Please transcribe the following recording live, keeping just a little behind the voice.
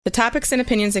The topics and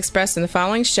opinions expressed in the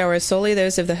following show are solely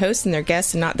those of the host and their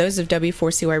guests and not those of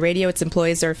W4CY Radio, its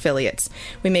employees, or affiliates.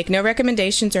 We make no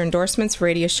recommendations or endorsements for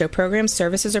radio show programs,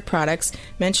 services, or products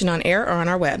mentioned on air or on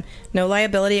our web. No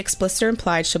liability, explicit or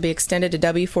implied, shall be extended to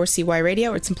W4CY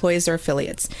Radio, its employees, or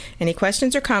affiliates. Any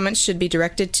questions or comments should be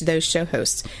directed to those show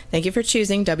hosts. Thank you for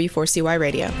choosing W4CY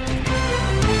Radio.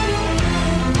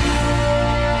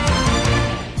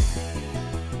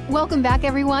 Welcome back,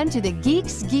 everyone, to the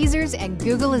Geeks, Geezers, and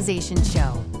Googleization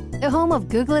Show, the home of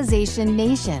Googleization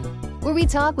Nation, where we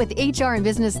talk with HR and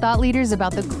business thought leaders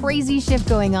about the crazy shift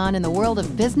going on in the world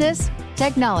of business,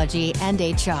 technology, and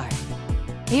HR.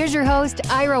 Here's your host,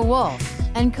 Ira Wolf,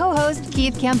 and co-host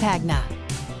Keith Campagna.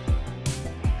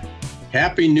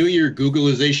 Happy New Year,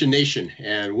 Googleization Nation,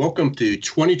 and welcome to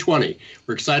 2020.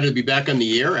 We're excited to be back on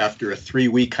the air after a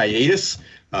 3-week hiatus,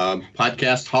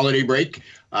 podcast holiday break.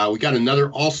 We got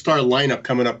another all-star lineup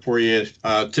coming up for you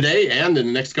today and in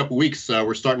the next couple weeks.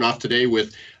 We're starting off today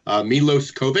with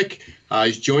Milos Kovic.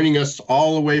 He's joining us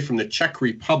all the way from the Czech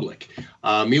Republic.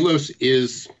 Milos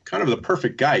is kind of the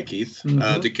perfect guy, Keith,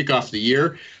 to kick off the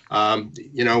year. I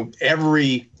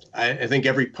think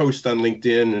every post on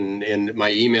LinkedIn and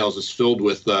my emails is filled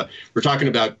with, we're talking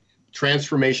about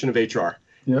transformation of HR.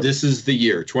 Yep. This is the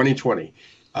year, 2020.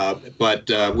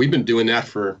 But we've been doing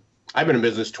that I've been in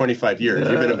business 25 years.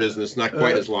 You've been in business not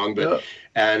quite as long, but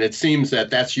and it seems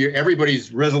that's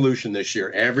everybody's resolution this year.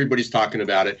 Everybody's talking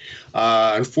about it.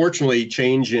 Unfortunately,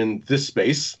 change in this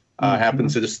space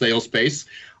happens in the sales space,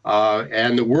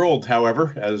 and the world,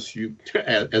 however, as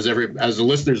the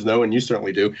listeners know, and you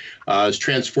certainly do, is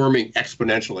transforming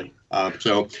exponentially.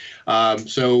 So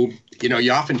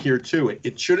you often hear too.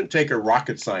 It shouldn't take a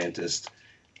rocket scientist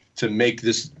to make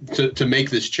this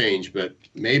change, but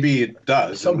maybe it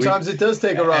does. Sometimes it does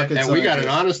take a rocket scientist. And we got an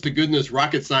honest-to-goodness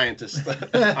rocket scientist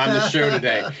on the show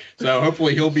today. So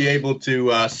hopefully he'll be able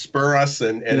to spur us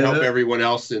and help everyone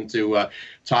else into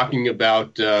talking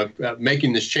about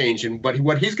making this change. But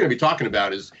what he's going to be talking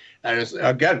about is,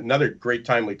 again, another great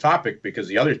timely topic, because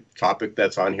the other topic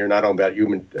that's on here, not only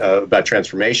about about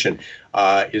transformation,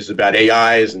 is about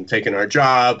AIs and taking our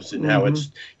jobs and how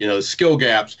it's, the skill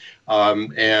gaps.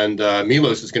 And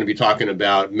Milos is going to be talking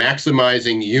about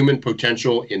maximizing human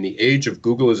potential in the age of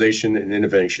Googleization and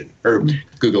innovation, or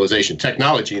Googleization,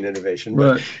 technology and innovation,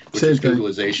 which is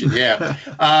Googleization.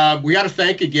 Yeah. We got to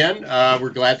thank again.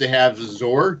 We're glad to have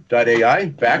Zor.ai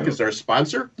back as our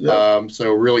sponsor.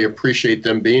 So really appreciate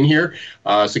them being here.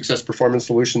 Success Performance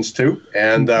Solutions too,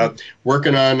 and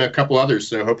working on a couple others.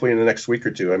 So hopefully in the next week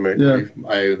or two, I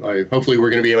hopefully we're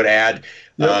going to be able to add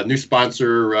new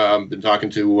sponsor. Been talking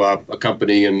to a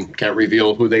company and can't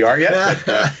reveal who they are yet,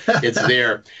 but it's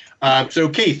there. So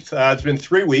Keith, it's been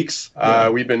 3 weeks.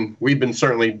 We've been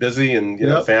certainly busy and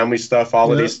family stuff,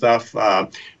 holiday stuff,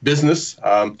 business.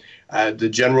 The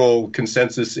general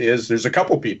consensus is there's a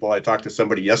couple people. I talked to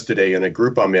somebody yesterday in a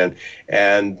group I'm in,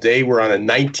 and they were on a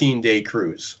 19-day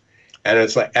cruise. And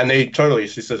it's like, and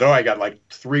she says, I got like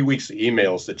 3 weeks of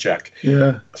emails to check.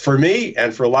 Yeah. For me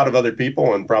and for a lot of other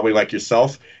people, and probably like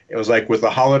yourself, it was like with a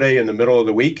holiday in the middle of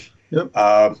the week,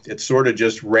 it sort of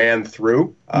just ran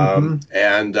through,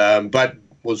 but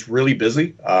was really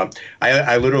busy.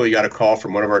 I literally got a call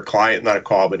from one of our clients, not a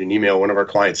call, but an email, one of our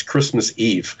clients, Christmas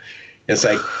Eve. It's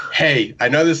like, hey, I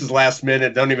know this is last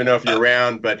minute. Don't even know if you're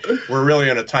around, but we're really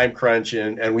on a time crunch,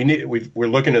 and we're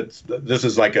looking at this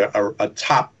is like a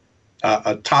top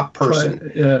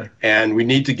person, and we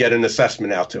need to get an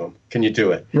assessment out to him. Can you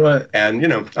do it? Right. And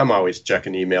I'm always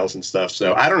checking emails and stuff,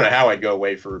 so I don't know how I'd go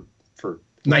away for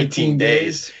 19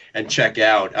 days and check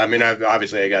out. I mean, I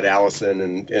got Allison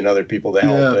and other people to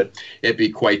help, but it'd be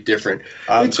quite different.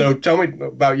 So tell me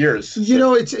about yours.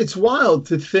 It's wild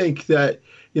to think that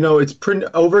it's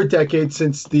over a decade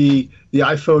since the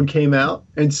iPhone came out.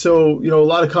 And so, a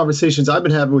lot of conversations I've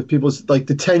been having with people is like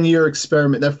the 10-year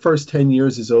experiment, that first 10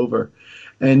 years is over.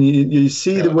 And you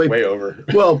see the way way over.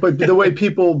 Well, but the way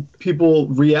people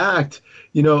react,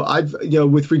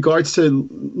 with regards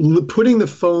to putting the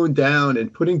phone down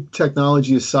and putting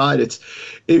technology aside,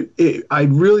 I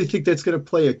really think that's going to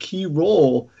play a key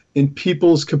role in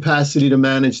people's capacity to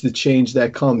manage the change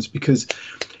that comes, because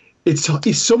it's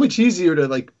so much easier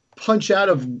to punch out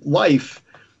of life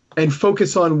and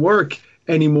focus on work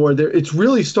anymore. It's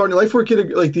really starting, life work,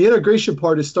 the integration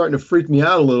part is starting to freak me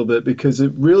out a little bit, because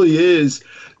it really is,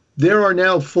 there are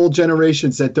now full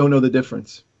generations that don't know the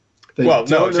difference. Well,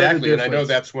 no, exactly. And I know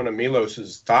that's one of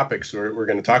Milos's topics. We're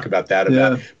going to talk about that,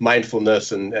 about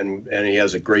mindfulness. And he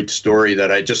has a great story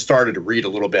that I just started to read a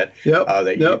little bit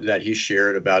that he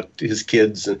shared about his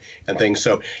kids and things.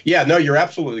 So, yeah, no, you're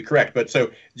absolutely correct. But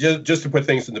so just to put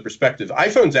things into perspective,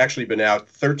 iPhone's actually been out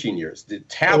 13 years. The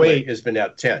tablet has been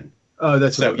out 10. Oh,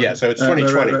 that's so. Right. Yeah, so it's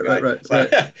 2020. Right.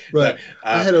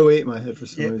 I had 08 in my head for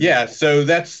some reason. Yeah, so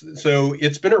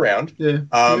it's been around. Yeah.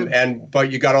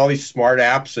 But you got all these smart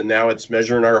apps, and now it's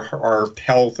measuring our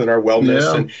health and our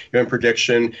wellness and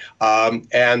prediction.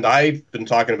 And I've been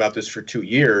talking about this for 2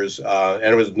 years, and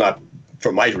it was not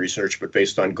from my research, but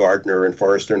based on Gartner and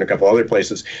Forrester and a couple other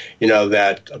places.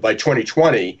 That by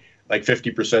 2020. Like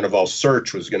 50% of all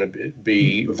search was going to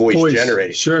be voice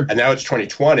generated. Sure. And now it's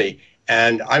 2020.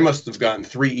 And I must have gotten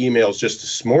 3 emails just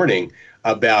this morning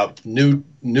about new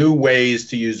ways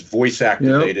to use voice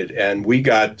activated. And we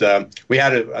had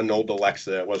an old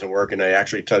Alexa that wasn't working. I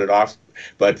actually turned it off.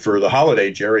 But for the holiday,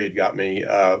 Jerry had got me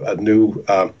a new,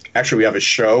 actually we have a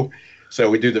show. So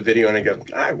we do the video and I go,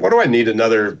 what do I need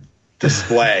another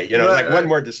display? Like one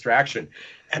more distraction.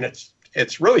 And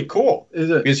it's really cool. Is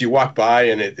it? Because you walk by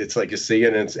and it's like you see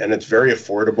it and it's very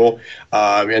affordable.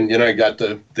 And I got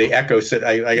the Echo set.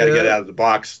 I got to get out of the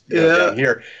box down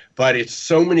here. But it's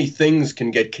so many things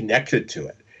can get connected to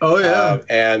it. Oh yeah.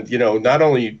 And not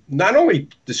only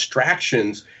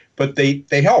distractions, but they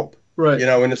help. Right.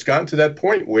 And it's gotten to that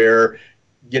point where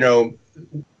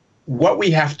what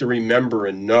we have to remember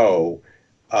and know.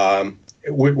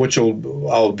 Which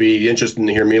I'll be interested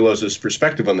to hear Milos's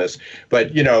perspective on this, but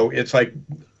it's like,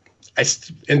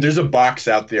 and there's a box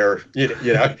out there, in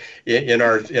our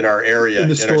area, in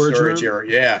our storage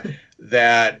area,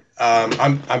 that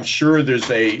I'm sure there's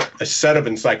a set of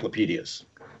encyclopedias,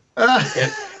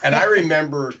 and I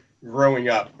remember growing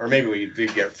up, or maybe we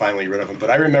did get finally rid of them, but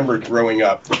I remember growing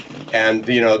up, and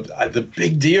the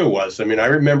big deal was, I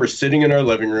remember sitting in our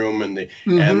living room and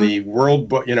the World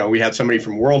Book, we had somebody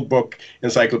from World Book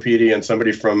Encyclopedia and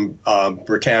somebody from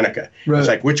Britannica. Right. It's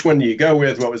like, which one do you go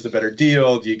with? What was the better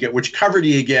deal? Which cover do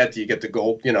you get? Do you get the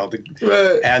gold?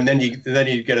 And then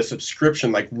you get a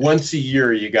subscription, like once a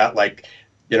year you got like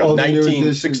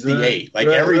 1968,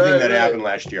 everything that happened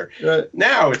last year. Right.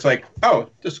 Now it's like,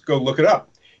 just go look it up.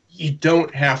 You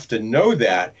don't have to know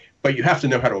that, but you have to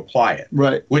know how to apply it.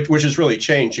 Right. Which is really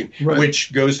changing. Right.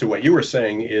 Which goes to what you were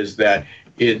saying, is that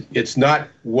it's not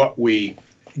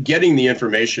getting the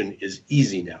information is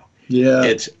easy now. Yeah.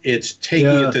 It's taking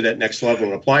it to that next level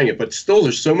and applying it. But still,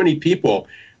 there's so many people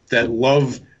that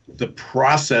love the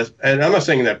process, and I'm not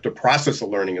saying that the process of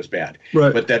learning is bad,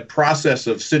 right, but that process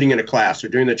of sitting in a class or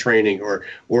doing the training, or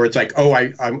it's like,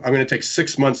 I'm going to take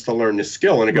 6 months to learn this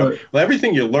skill, and I go, right, well,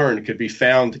 everything you learn could be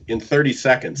found in 30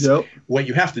 seconds. Yep. What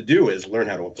you have to do is learn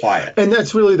how to apply it. And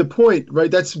that's really the point, right?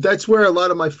 That's where a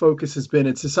lot of my focus has been.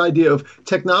 It's this idea of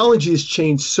technology has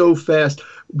changed so fast.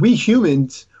 We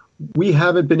humans, we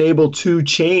haven't been able to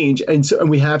change, and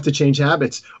we have to change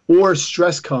habits, or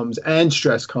stress comes.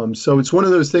 So it's one of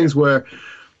those things where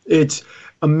it's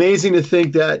amazing to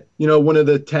think that, one of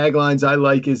the taglines I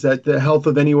like is that the health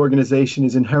of any organization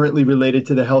is inherently related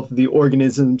to the health of the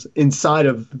organisms inside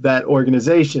of that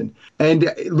organization.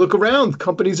 And look around,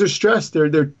 companies are stressed.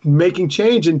 They're making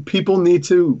change, and people need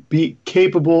to be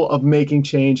capable of making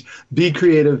change, be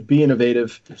creative, be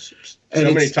innovative.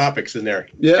 So many topics in there.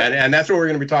 Yeah. And that's what we're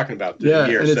going to be talking about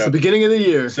here. And it's the beginning of the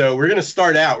year. So we're going to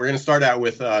start out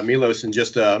with Milos in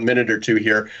just a minute or two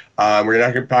here. We're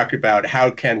going to talk about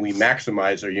how can we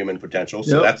maximize our human potential.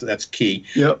 So that's key.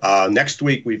 Yep. Next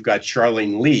week, we've got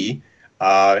Charlene Lee,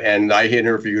 and I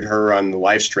interviewed her on the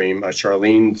live stream.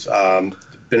 Charlene's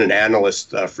been an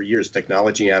analyst for years,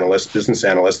 technology analyst, business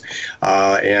analyst,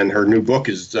 and her new book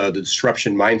is The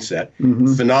Disruption Mindset.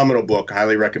 Mm-hmm. Phenomenal book.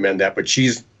 Highly recommend that. But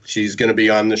she's going to be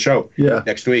on the show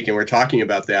next week, and we're talking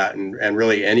about that, and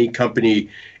really any company,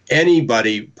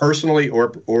 anybody personally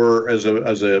or as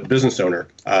a business owner,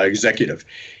 executive,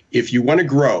 if you want to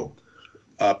grow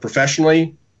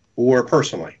professionally or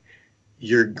personally,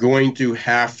 you're going to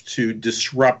have to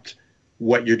disrupt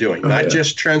what you're doing, not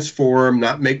just transform,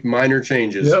 not make minor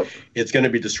changes. Yep. It's going to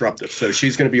be disruptive. So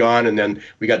she's going to be on, and then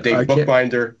we got Dave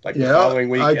Bookbinder the following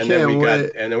week, and then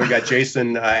we got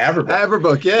Jason Averbook.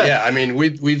 Averbook, yeah. I mean,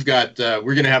 we've got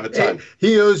we're going to have a ton.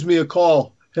 He owes me a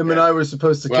call. Him and I were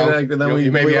supposed to connect, and then we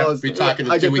have to be talking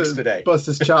in 2 weeks today. Bust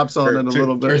his chops on it a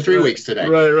little bit. Or 3 weeks today.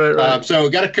 Right. So we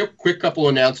got a quick couple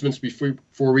announcements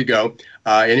before we go.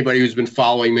 Anybody who's been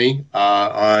following me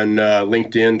on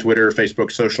LinkedIn, Twitter, Facebook,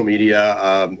 social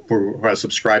media, who has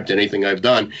subscribed to anything I've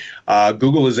done,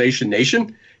 Googleization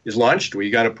Nation is launched.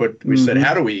 We said,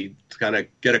 how do we kind of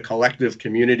get a collective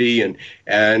community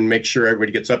and make sure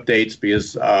everybody gets updates?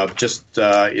 Because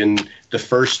in the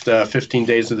first 15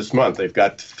 days of this month, they've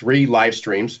got 3 live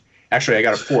streams. Actually, I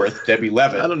got a 4th. Debbie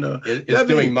Levin I don't know. is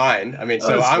doing mine. I mean,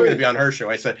 so I'm going to be on her show.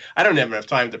 I said, I don't have enough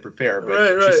time to prepare,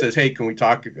 but she says, hey, can we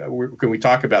talk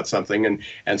about something?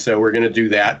 And so we're going to do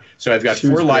that. So I've got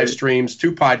 4 live streams,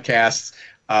 2 podcasts,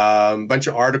 a bunch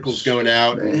of articles going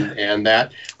out, and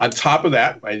that. On top of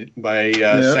that, my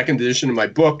second edition of my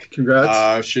book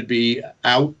should be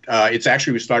out. We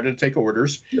started to take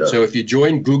orders. Yeah. So if you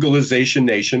join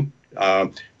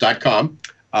Googleizationnation.com,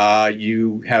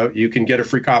 you can get a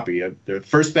free copy. The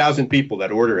first 1,000 people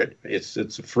that order it, it's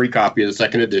a free copy of the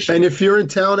second edition. And if you're in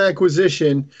talent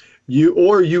acquisition,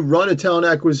 you run a talent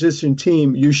acquisition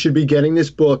team, you should be getting this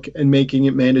book and making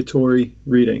it mandatory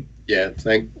reading. Yeah,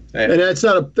 and that's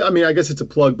not I guess it's a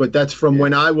plug, but that's from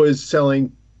when I was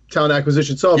selling talent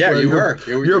acquisition software. Yeah, you were.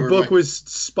 Your book was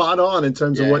spot on in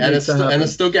terms of what needs to happen. And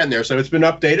it's still getting there. So it's been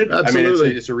updated. Absolutely. I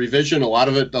mean, it's a revision. A lot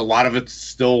of it's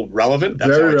still relevant.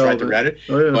 That's how I tried to read it.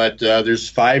 Oh, yeah. But there's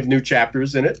 5 new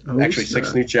chapters in it. Actually,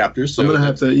 6 new chapters. So I'm going to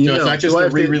have to email. So it's not just a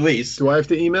re-release. Do I have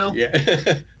to email?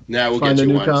 Yeah. Now we'll get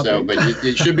you one. Copy. So, but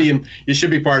you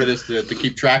should be part of this to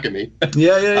keep track of me.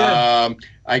 Yeah.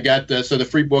 I got the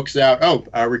free book's out.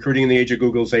 Recruiting in the Age of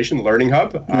Googlization, Learning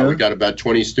Hub. We got about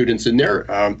 20 students in there,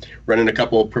 running a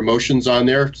couple of promotions on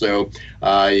there. So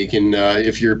you can,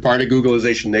 if you're part of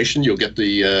Googlization Nation, you'll get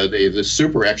the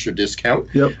super extra discount.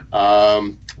 Yep.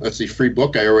 Let's see, free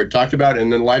book I already talked about,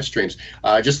 and then live streams.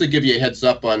 Just to give you a heads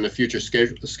up on the future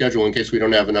schedule in case we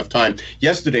don't have enough time.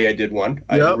 Yesterday I did one.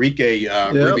 Enrique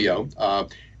Rubio,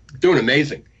 doing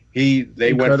amazing.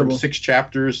 They went from 6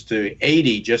 chapters to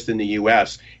 80 just in the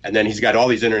U.S., and then he's got all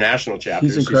these international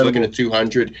chapters. He's looking at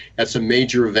 200 at some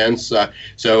major events.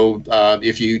 So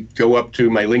if you go up to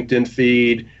my LinkedIn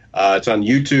feed, it's on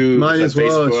YouTube, it's on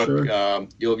Facebook. Sure.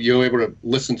 You'll be able to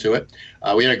listen to it.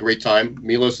 We had a great time.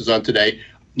 Milos is on today.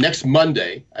 Next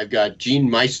Monday, I've got Jean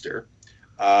Meister,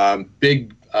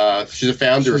 she's a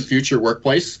founder of Future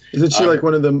Workplace. Isn't she like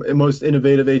one of the most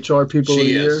innovative HR people in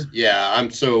the year? Yeah,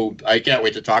 I can't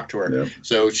wait to talk to her. Yep.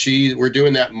 So we're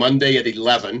doing that Monday at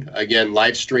 11. Again,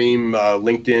 live stream,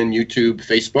 LinkedIn, YouTube,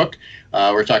 Facebook.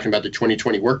 We're talking about the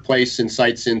 2020 workplace,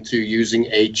 insights into using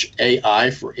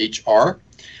AI for HR.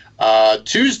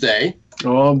 Tuesday.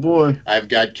 Oh boy. I've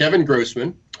got Kevin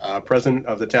Grossman, president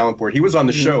of the Talent Board. He was on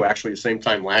the show actually the same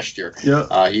time last year.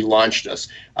 Yeah. He launched us.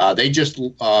 They just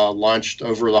launched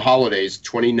over the holidays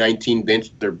 2019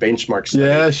 their benchmark study.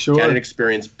 Yeah, sure. Candidate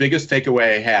experience. Biggest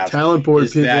takeaway I have Talent Board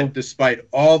is that despite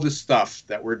all the stuff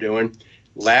that we're doing,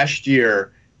 last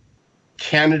year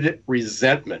candidate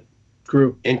resentment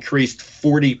increased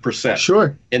 40%.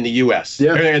 Sure. In the U.S.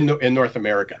 Yeah. In North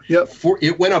America. Yep.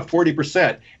 It went up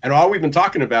 40%. And all we've been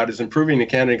talking about is improving the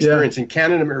candidate experience, and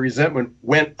candidate resentment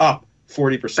went up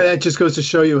 40%. And that just goes to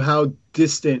show you how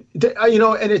distant,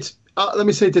 and it's, let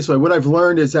me say it this way. What I've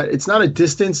learned is that it's not a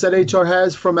distance that HR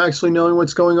has from actually knowing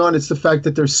what's going on. It's the fact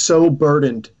that they're so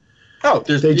burdened.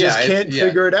 They just can't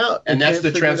figure it out. And that's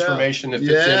the transformation that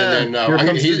fits in. And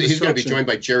then he's going to be joined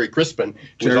by Jerry Crispin,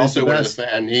 who's also one of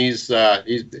the, and these are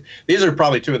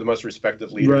probably 2 of the most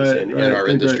respected leaders in our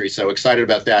industry. So excited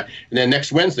about that. And then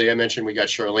next Wednesday, I mentioned we got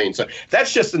Charlene. So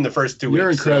that's just in the first 2 weeks.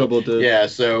 You're incredible, dude. Yeah.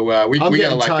 So we got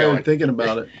a lot going. Thinking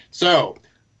about it. So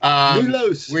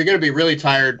we're going to be really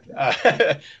tired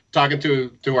talking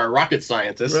to our rocket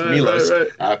scientist, Milos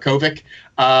Kovic.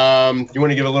 You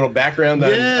want to give a little background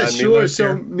on sure. Milos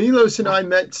so Milos and I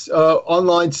met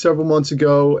online several months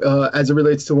ago as it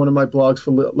relates to one of my blogs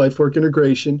for LifeWork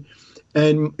Integration.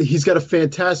 And he's got a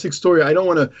fantastic story. I don't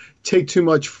want to take too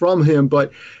much from him,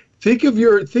 but think of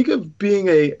being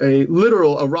a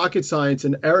rocket science,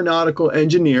 an aeronautical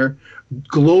engineer,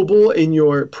 global in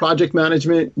your project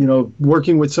management,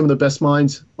 working with some of the best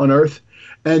minds on earth,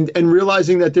 and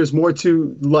realizing that there's more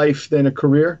to life than a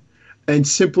career, and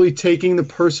simply taking the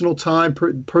personal time,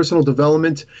 personal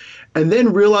development, and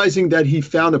then realizing that he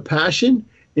found a passion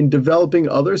in developing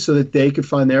others so that they could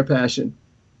find their passion.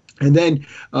 And then,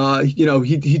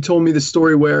 he told me the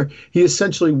story where he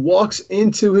essentially walks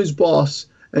into his boss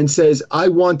and says, I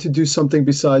want to do something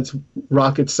besides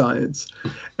rocket science.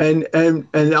 And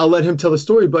I'll let him tell the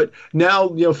story. But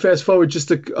now, fast forward just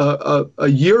a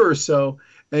year or so,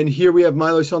 and here we have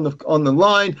Milos on the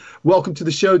line. Welcome to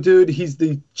the show, dude. He's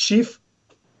the Chief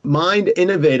Mind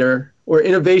Innovator, or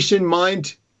Innovation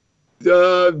Mind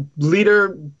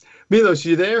Leader. Milos,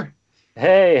 you there?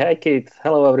 Hey, hi, Keith.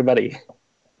 Hello, everybody.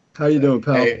 How you doing,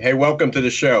 pal? Hey, welcome to the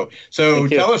show. So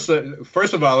tell us,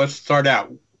 first of all, let's start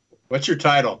out. What's your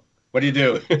title? What do you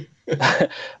do?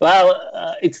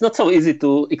 Well, it's not so easy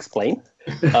to explain.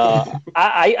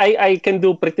 I can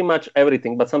do pretty much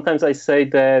everything, but sometimes I say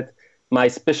that my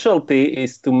specialty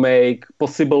is to make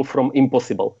possible from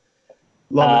impossible.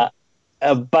 Love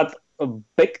But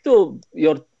back to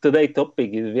your today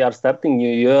topic, we are starting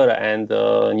New Year and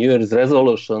New Year's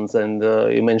resolutions, and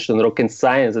you mentioned rocket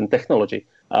science and technology.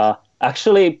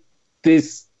 Actually,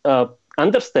 this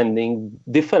understanding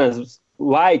difference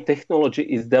why technology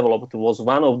is developed was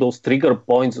one of those trigger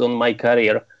points on my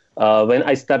career when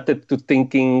I started to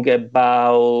thinking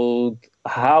about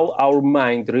how our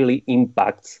mind really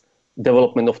impacts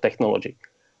development of technology.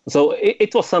 So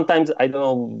it was sometimes, I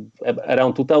don't know,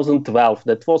 around 2012,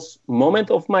 that was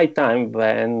moment of my time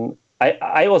when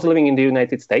I was living in the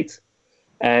United States,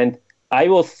 and I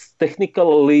was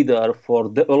technical leader for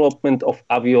development of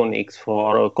avionics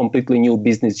for a completely new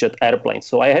business jet airplanes.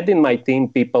 So I had in my team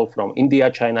people from India,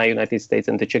 China, United States,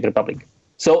 and the Czech Republic.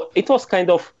 So it was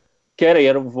kind of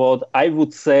career what I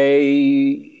would say,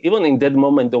 even in that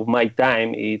moment of my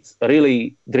time, it's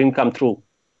really dream come true.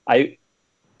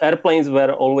 Airplanes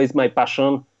were always my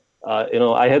passion.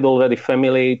 I had already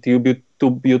family, two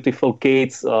beautiful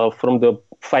kids. From the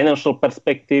financial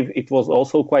perspective, it was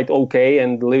also quite okay.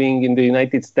 And living in the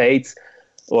United States,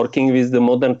 working with the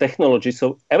modern technology,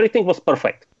 so everything was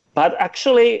perfect. But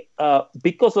actually,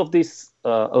 because of this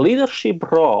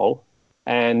leadership role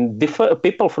and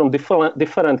people from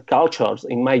different cultures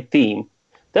in my team,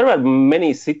 there were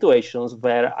many situations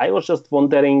where I was just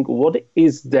wondering what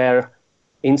is their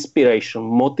inspiration,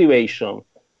 motivation,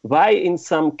 why in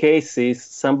some cases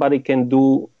somebody can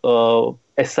do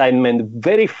assignment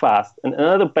very fast and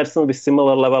another person with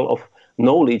similar level of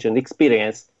knowledge and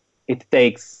experience, it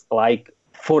takes like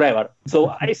forever.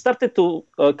 So I started to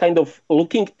kind of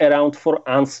looking around for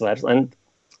answers. And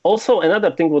also another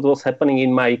thing what was happening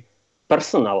in my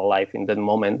personal life in that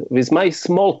moment with my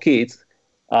small kids.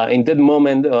 In that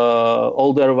moment,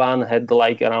 older one had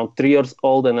like around 3 years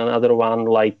old and another one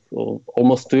like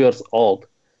almost 2 years old.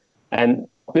 And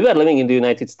we were living in the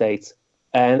United States.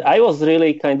 And I was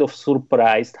really kind of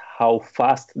surprised how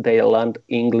fast they learned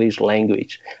English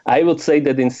language. I would say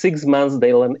that in 6 months,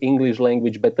 they learned English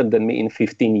language better than me in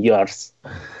 15 years.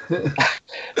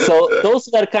 So those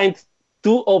were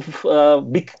two of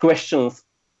big questions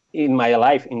in my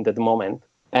life in that moment.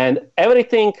 And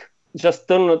everything just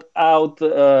turned out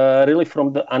really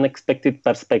from the unexpected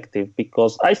perspective,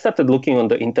 because I started looking on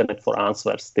the internet for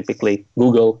answers, typically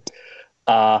Google.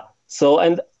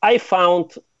 And I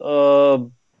found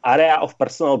area of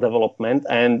personal development.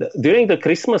 And during the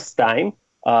Christmas time,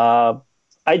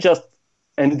 I just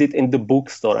ended in the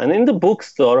bookstore. And in the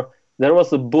bookstore, there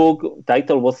was a book,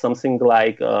 title was something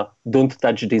like, Don't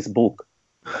Touch This Book.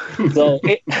 So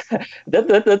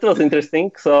that was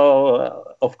interesting.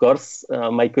 So, of course,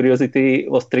 my curiosity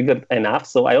was triggered enough.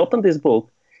 So I opened this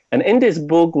book. And in this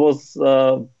book was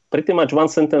pretty much one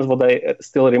sentence what I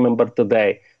still remember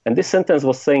today. And this sentence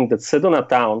was saying that Sedona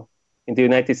town in the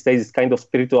United States is kind of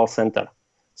spiritual center.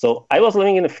 So I was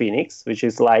living in Phoenix, which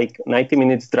is like 90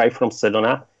 minutes drive from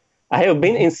Sedona. I have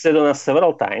been in Sedona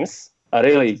several times,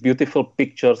 really beautiful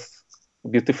pictures,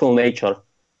 beautiful nature,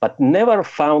 but never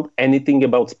found anything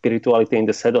about spirituality in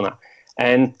the Sedona.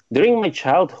 And during my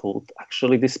childhood,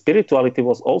 actually, the spirituality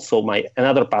was also my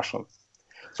another passion.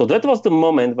 So that was the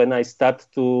moment when I started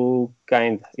to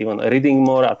even reading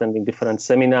more, attending different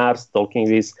seminars, talking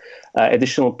with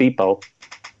additional people.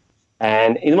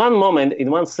 And in one moment, in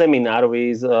one seminar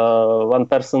with one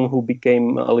person who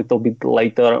became a little bit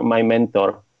later my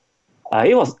mentor,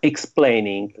 he was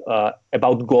explaining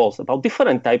about goals, about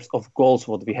different types of goals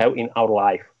what we have in our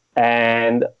life.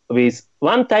 And with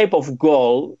one type of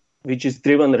goal, which is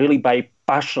driven really by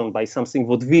passion, by something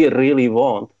what we really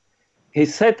want, he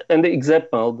said in the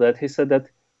example that he said that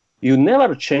you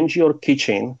never change your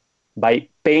kitchen by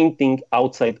painting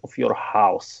outside of your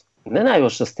house. And then I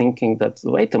was just thinking that,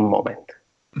 wait a moment.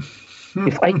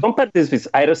 If I compare this with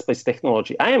aerospace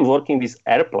technology, I am working with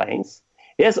airplanes.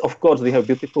 Yes, of course, we have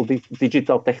beautiful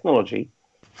digital technology,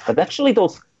 but actually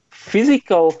those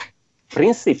physical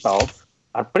principles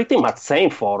are pretty much same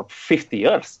for 50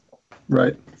 years.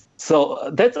 Right. So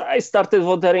that I started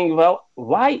wondering, well,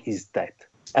 why is that?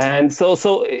 And so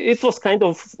it was kind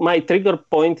of my trigger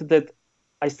point that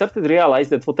I started to realize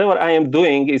that whatever I am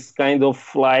doing is kind of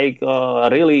like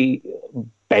really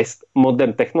best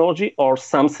modern technology, or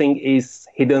something is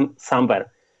hidden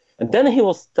somewhere. And then he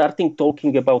was starting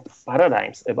talking about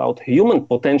paradigms, about human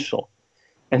potential.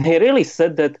 And he really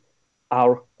said that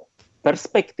our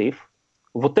perspective,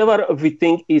 whatever we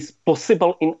think is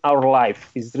possible in our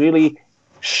life, is really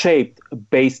shaped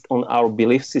based on our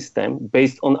belief system,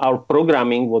 based on our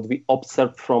programming, what we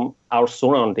observed from our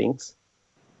surroundings.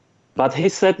 But he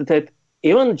said that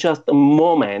even just a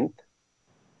moment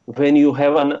when you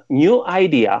have a new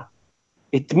idea,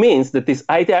 it means that this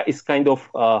idea is kind of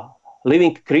a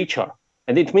living creature.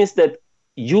 And it means that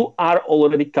you are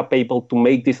already capable to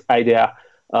make this idea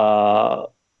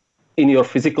in your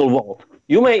physical world.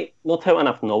 You may not have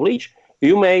enough knowledge.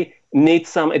 You may need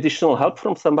some additional help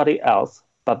from somebody else.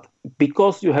 But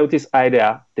because you have this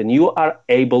idea, then you are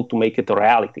able to make it a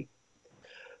reality.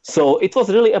 So it was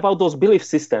really about those belief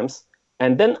systems.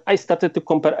 And then I started to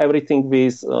compare everything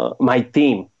with my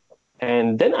team.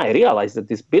 And then I realized that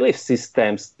these belief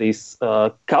systems, these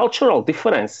cultural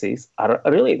differences are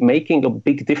really making a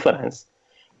big difference.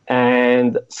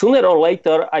 And sooner or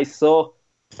later, I saw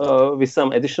with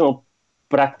some additional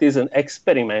practice and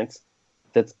experiments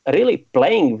that really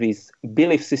playing with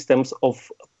belief systems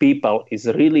of people is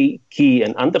really key,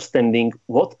 and understanding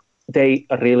what they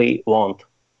really want,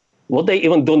 what they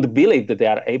even don't believe that they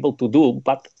are able to do,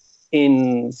 but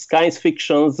in science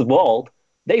fiction's world,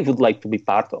 they would like to be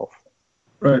part of.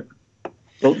 Right.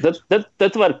 So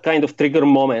that were kind of trigger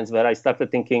moments where I started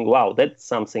thinking, wow, that's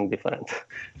something different.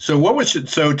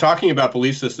 So talking about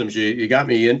belief systems, you got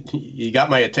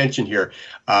my attention here,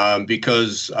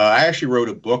 because I actually wrote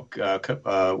a book.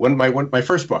 My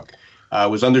first book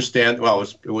was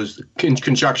it was in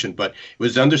conjunction, but it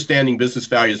was Understanding Business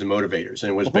Values and Motivators,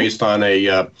 and it was based on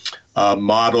a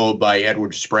model by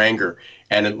Edward Spranger.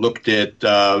 And it looked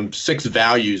at 6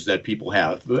 values that people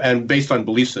have, and based on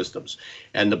belief systems.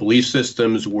 And the belief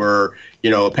systems were,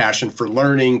 a passion for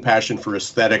learning, passion for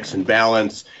aesthetics and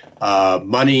balance,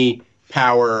 money,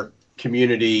 power,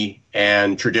 community,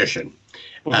 and tradition.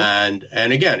 Mm-hmm.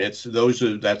 And again,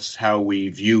 that's how we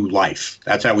view life.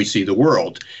 That's how we see the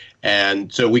world. And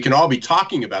so we can all be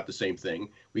talking about the same thing.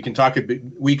 We can talk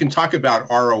about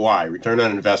ROI, return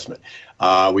on investment.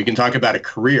 We can talk about a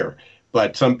career.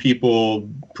 But some people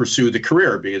pursue the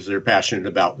career because they're passionate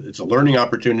about it's a learning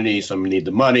opportunity. Some need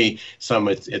the money. Some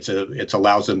it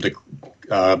allows them to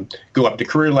go up the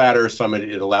career ladder. Some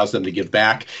it allows them to give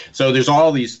back. So there's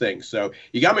all these things. So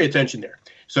you got my attention there.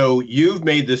 So you've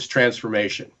made this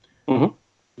transformation. Mm-hmm.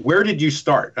 Where did you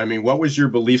start? I mean, what was your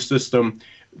belief system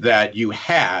that you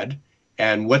had,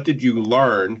 and what did you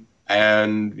learn?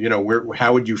 And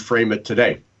how would you frame it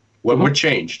today? What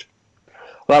changed?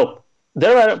 Well,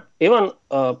 there were even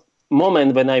a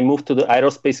moment when I moved to the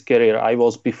aerospace career. I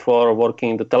was before working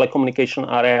in the telecommunication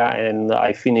area, and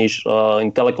I finished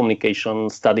in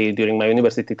telecommunication study during my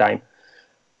university time.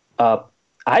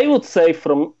 I would say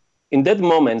in that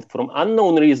moment, from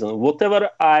unknown reason, whatever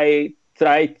I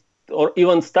tried or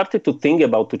even started to think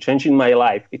about to change in my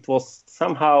life, it was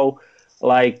somehow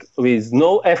like with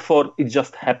no effort, it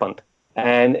just happened.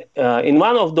 And in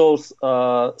one of those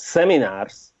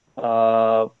seminars,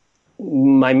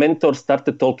 my mentor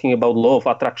started talking about law of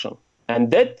attraction. And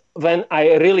that when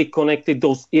I really connected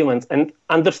those events and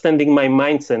understanding my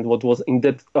mindset, what was in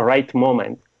that right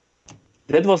moment,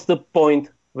 that was the point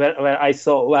where I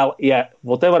saw,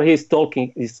 whatever he's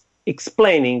talking is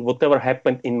explaining whatever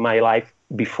happened in my life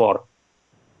before.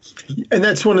 And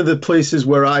that's one of the places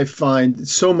where I find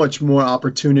so much more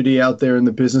opportunity out there in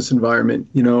the business environment.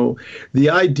 The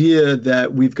idea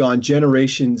that we've gone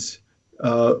generations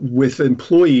with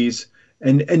employees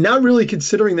and not really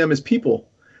considering them as people.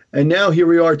 And now here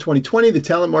we are, 2020, the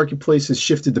talent marketplace has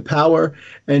shifted the power,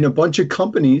 and a bunch of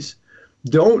companies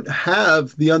don't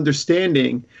have the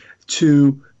understanding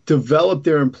to develop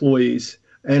their employees.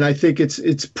 And I think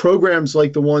it's programs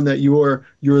like the one that you're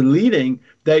leading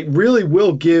that really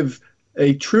will give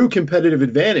a true competitive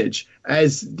advantage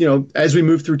as we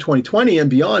move through 2020 and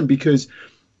beyond, because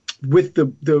with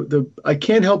the I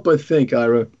can't help but think,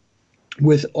 Ira,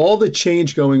 with all the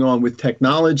change going on with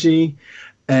technology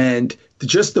and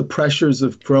just the pressures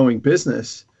of growing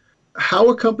business, how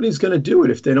are companies going to do it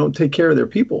if they don't take care of their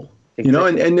people?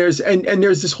 Exactly. And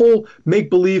there's this whole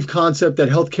make-believe concept that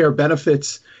healthcare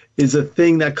benefits is a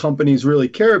thing that companies really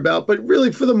care about, but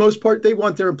really for the most part, they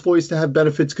want their employees to have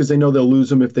benefits because they know they'll lose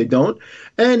them if they don't.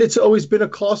 And it's always been a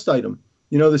cost item.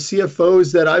 The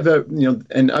CFOs that I've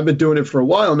and I've been doing it for a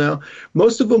while now,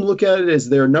 most of them look at it as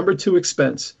their number 2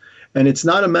 expense. And it's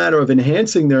not a matter of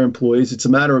enhancing their employees. It's a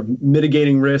matter of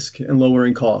mitigating risk and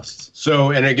lowering costs.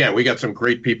 So, and again, we got some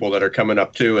great people that are coming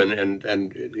up too and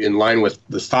in line with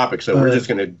this topic. So we're just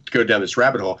going to go down this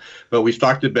rabbit hole. But we've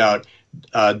talked about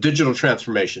digital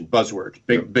transformation, buzzword,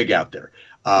 big out there.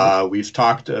 We've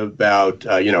talked about,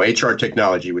 HR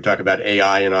technology. We talk about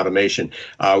AI and automation.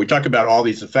 We talk about all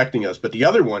these affecting us. But the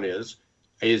other one is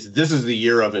is this is the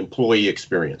year of employee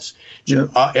experience. Yeah.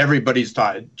 Everybody's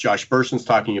Josh Berson's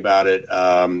talking about it.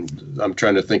 I'm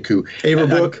trying to think who.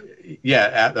 Averbook.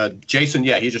 Jason,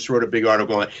 he just wrote a big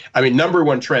article on it. I mean, number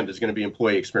one trend is going to be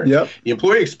employee experience. Yep. The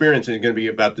employee experience is going to be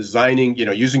about designing,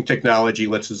 using technology.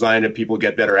 Let's design it. People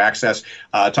get better access.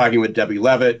 Talking with Debbie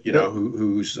Levitt,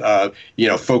 who's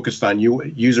focused on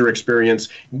user experience,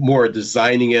 more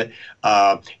designing it.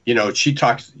 She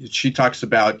talks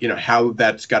about, how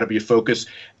that's got to be a focus.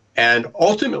 And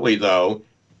ultimately, though,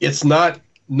 it's not.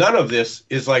 None of this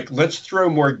is like, let's throw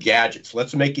more gadgets.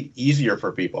 Let's make it easier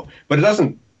for people. But it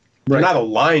doesn't. They're not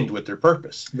aligned with their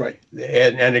purpose. Right.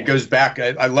 And it goes back.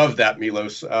 I love that,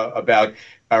 Milos, about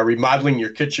remodeling your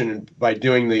kitchen by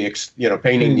doing the,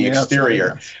 painting the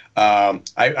exterior.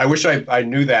 I wish I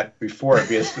knew that before,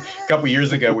 because a couple of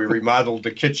years ago we remodeled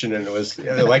the kitchen, and it was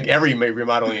like every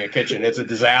remodeling a kitchen, it's a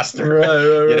disaster.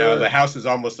 Right. The house is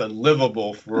almost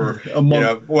unlivable for a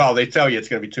month. Well, they tell you it's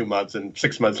going to be 2 months, and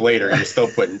 6 months later you're still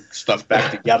putting stuff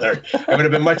back together. It would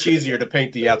have been much easier to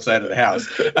paint the outside of the house.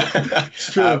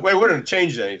 It wouldn't have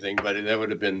changed anything, but that would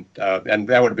have been and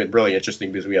that would have been really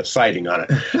interesting because we have siding on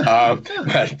it.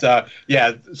 So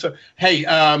hey,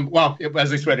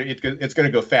 as I said, it's going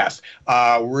to go fast.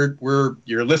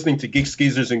 You're listening to Geeks,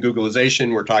 Geezers, and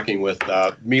Googlization. We're talking with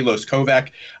Milos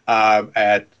Kovac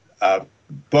at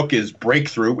book is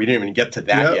Breakthrough. We didn't even get to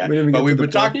that yet, but we've been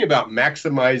talking about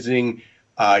maximizing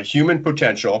human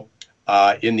potential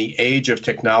in the age of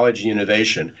technology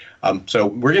innovation. So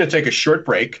we're going to take a short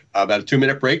break, about a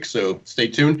 2-minute break, so stay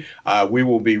tuned. We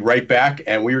will be right back,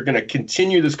 and we are going to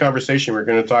continue this conversation. We're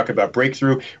going to talk about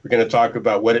breakthrough. We're going to talk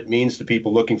about what it means to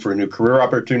people looking for a new career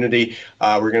opportunity.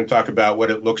 We're going to talk about what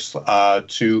it looks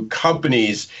to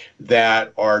companies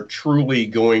that are truly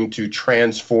going to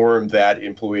transform that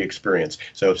employee experience.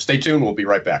 So stay tuned. We'll be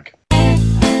right back.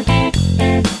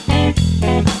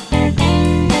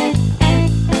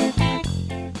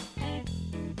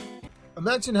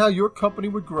 Imagine how your company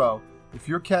would grow if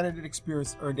your candidate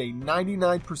experience earned a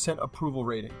 99% approval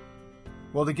rating.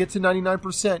 Well, to get to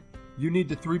 99%, you need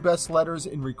the 3 best letters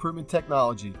in recruitment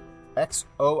technology,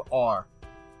 XOR.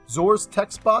 Zoar's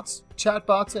text bots, chat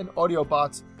bots, and audio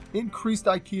bots increased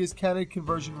IKEA's candidate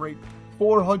conversion rate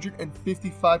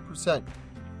 455%.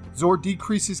 Zoar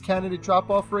decreases candidate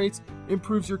drop-off rates,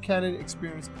 improves your candidate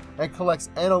experience, and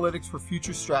collects analytics for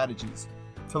future strategies.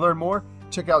 To learn more,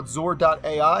 check out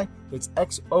Zoar.ai. That's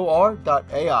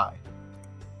XOR.ai.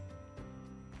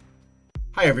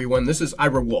 Hi everyone, this is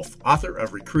Ira Wolf, author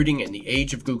of Recruiting in the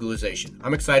Age of Googlization.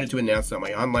 I'm excited to announce that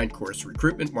my online course,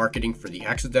 Recruitment Marketing for the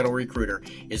Accidental Recruiter,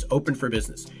 is open for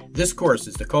business. This course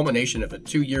is the culmination of a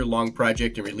 2-year-long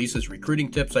project and releases recruiting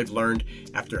tips I've learned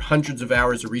after hundreds of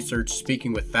hours of research,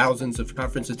 speaking with thousands of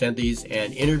conference attendees,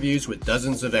 and interviews with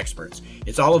dozens of experts.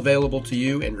 It's all available to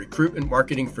you in Recruitment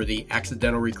Marketing for the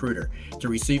Accidental Recruiter. To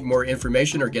receive more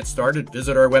information or get started,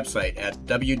 visit our website at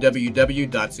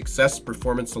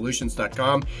www.successperformancesolutions.com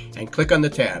and click on the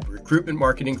tab Recruitment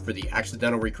Marketing for the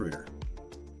Accidental Recruiter.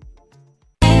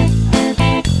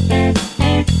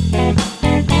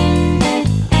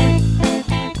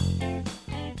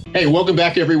 Hey, welcome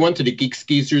back everyone to the Geeks,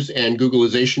 Geezers, and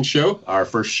Googlization show, our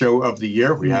first show of the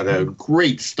year. We had a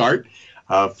great start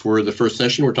for the first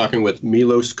session. We're talking with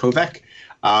Milos Kovac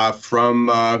from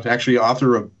actually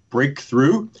author of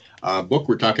Breakthrough. Book.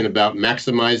 We're talking about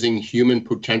maximizing human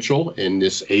potential in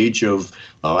this age of,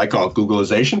 I call it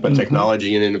Googlization, but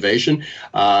technology and innovation.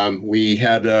 We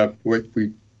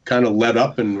kind of led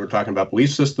up, and we're talking about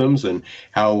belief systems and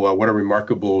how what a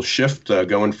remarkable shift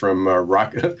going from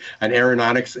an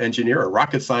aeronautics engineer, a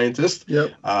rocket scientist,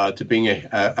 to being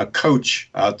a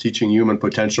coach, teaching human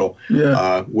potential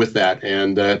with that.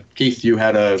 And Keith, you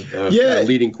had a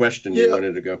leading question you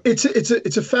wanted to go.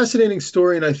 It's a fascinating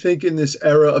story, and I think in this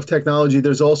era of technology,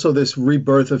 there's also this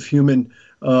rebirth of human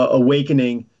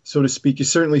awakening, so to speak. You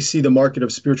certainly see the market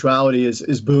of spirituality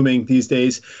is booming these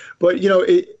days. But,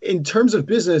 in terms of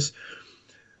business,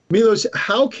 Milos,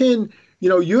 how can,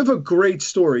 you have a great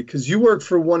story because you work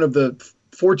for one of the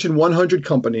Fortune 100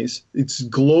 companies. It's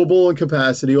global in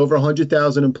capacity, over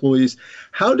 100,000 employees.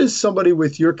 How does somebody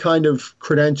with your kind of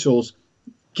credentials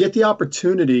get the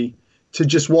opportunity to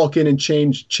just walk in and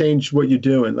change what you're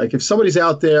doing? Like if somebody's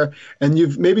out there and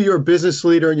maybe you're a business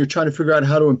leader and you're trying to figure out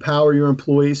how to empower your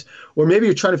employees, or maybe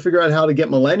you're trying to figure out how to get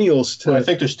millennials to... Well, I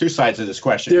think there's 2 sides of this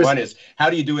question. One is, how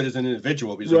do you do it as an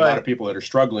individual? Because there's a lot of people that are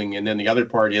struggling. And then the other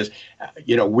part is,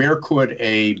 where could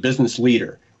a business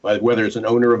leader, whether it's an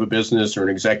owner of a business or an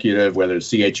executive, whether it's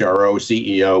CHRO,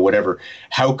 CEO, whatever,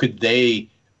 how could they,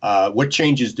 what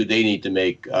changes do they need to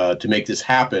make this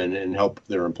happen and help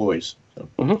their employees? So,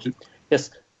 Yes.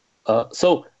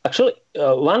 So actually,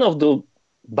 one of the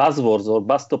buzzwords or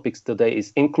buzz topics today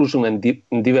is inclusion and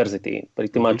diversity.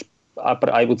 Pretty much,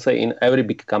 I would say, in every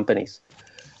big companies.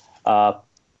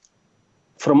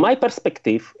 From my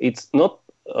perspective, it's not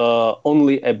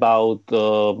only about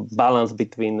balance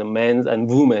between the men and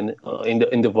women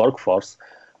in the workforce,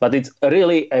 but it's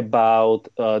really about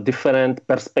different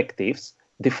perspectives,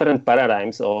 different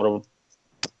paradigms, or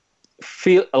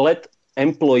let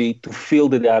employee to feel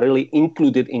that they are really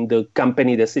included in the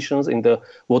company decisions, in the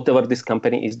whatever this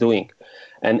company is doing.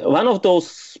 And one of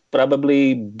those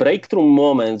probably breakthrough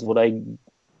moments what I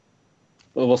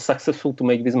was successful to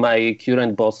make with my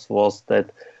current boss was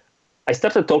that I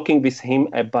started talking with him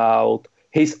about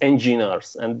his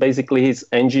engineers, and basically his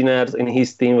engineers in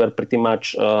his team were pretty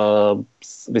much the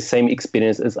same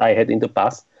experience as I had in the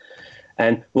past.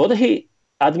 And what he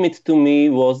admitted to me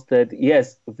was that,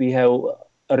 yes, we have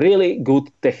a really good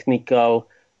technical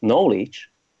knowledge,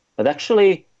 but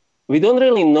actually we don't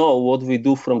really know what we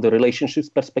do from the relationships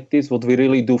perspectives, what we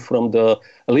really do from the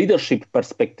leadership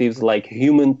perspectives, like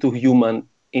human to human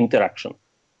interaction.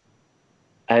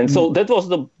 And so that was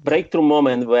the breakthrough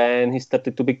moment when he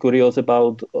started to be curious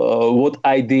about what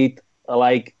I did,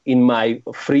 like in my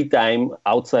free time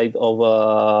outside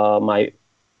of my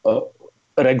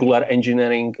regular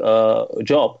engineering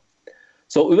job.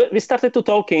 So we started to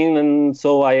talking, and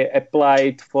so I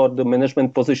applied for the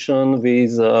management position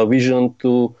with a vision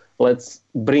to let's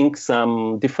bring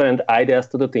some different ideas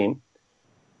to the team.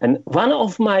 And one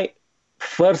of my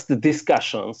first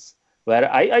discussions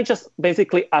where I just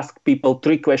basically asked people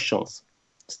 3 questions.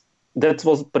 That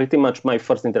was pretty much my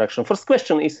first interaction. First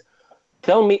question is,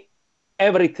 tell me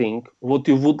everything what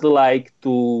you would like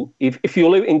to, if you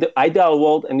live in the ideal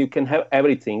world and you can have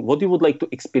everything, what you would like to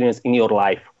experience in your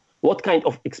life. What kind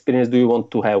of experience do you want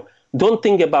to have? Don't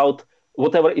think about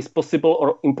whatever is possible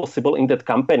or impossible in that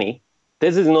company.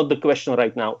 This is not the question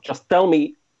right now. Just tell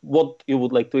me what you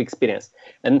would like to experience.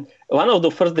 And one of the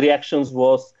first reactions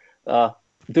was,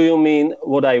 do you mean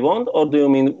what I want or do you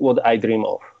mean what I dream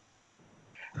of?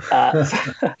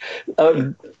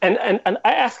 And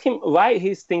I asked him why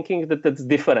he's thinking that that's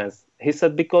different. He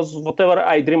said, because whatever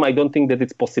I dream, I don't think that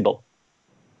it's possible.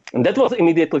 And that was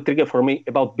immediately trigger for me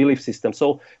about belief system.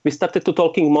 So we started to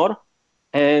talking more,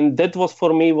 and that was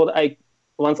for me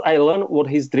once I learned what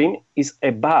his dream is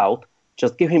about,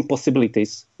 just give him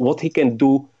possibilities, what he can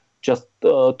do just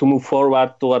to move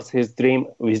forward towards his dream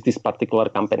with this particular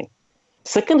company.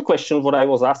 Second question, what I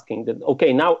was asking, that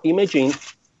okay, now imagine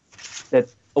that,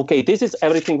 okay, this is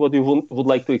everything what you would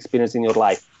like to experience in your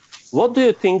life. What do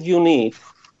you think you need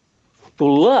to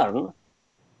learn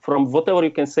from whatever you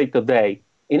can say today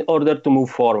in order to move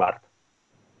forward?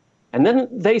 And then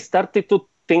they started to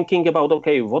thinking about,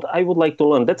 okay, what I would like to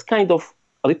learn. That's kind of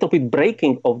a little bit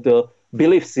breaking of the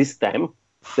belief system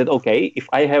that, okay, if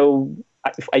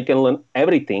I can learn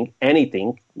everything,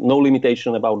 anything, no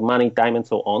limitation about money, time, and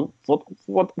so on,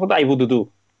 what I would do.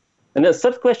 And the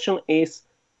third question is,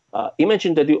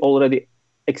 imagine that you already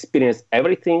experienced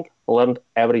everything, learned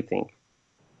everything.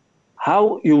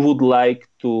 How you would like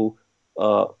to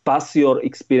pass your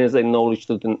experience and knowledge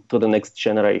to the next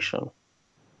generation?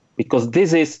 Because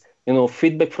this is,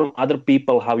 feedback from other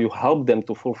people, how you help them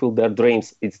to fulfill their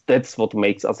dreams. That's what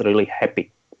makes us really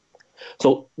happy.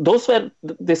 So those were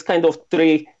this kind of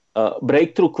 3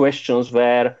 breakthrough questions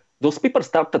where those people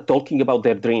started talking about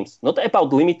their dreams, not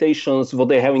about limitations, what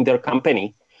they have in their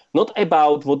company, not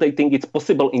about what they think is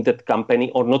possible in that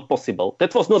company or not possible.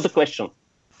 That was not the question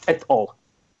at all.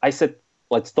 I said,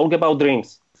 let's talk about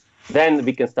dreams. Then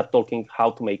we can start talking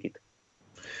how to make it.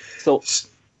 So,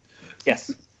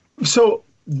 yes. So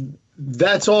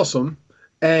that's awesome.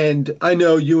 And I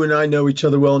know you and I know each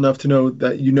other well enough to know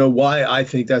that you know why I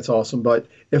think that's awesome. But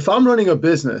if I'm running a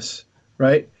business,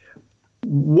 right,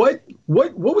 what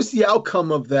was the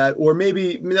outcome of that? Or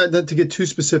maybe not to get too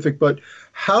specific, but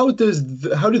how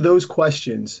do those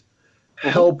questions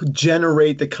help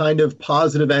generate the kind of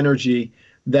positive energy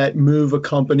that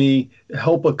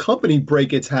help a company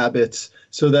break its habits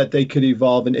so that they could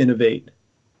evolve and innovate?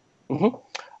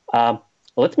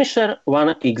 Let me share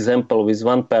one example with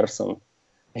one person.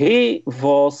 He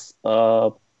was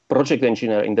a project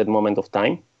engineer in that moment of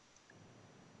time,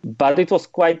 but it was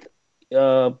quite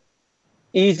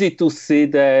easy to see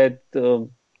that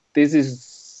this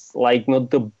is like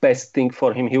not the best thing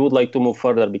for him. He would like to move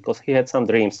further because he had some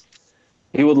dreams.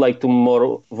 He would like to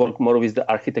work more with the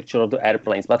architecture of the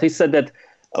airplanes. But he said that,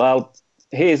 well,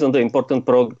 he is on the important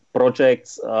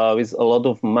projects with a lot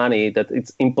of money, that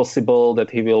it's impossible that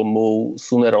he will move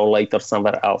sooner or later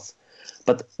somewhere else.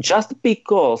 But just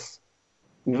because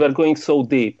we were going so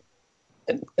deep,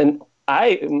 and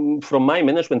from my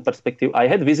management perspective, I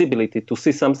had visibility to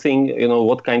see something,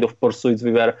 what kind of pursuits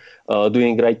we were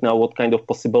doing right now, what kind of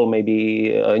possible maybe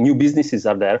new businesses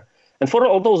are there. And for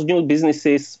all those new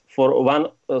businesses, for one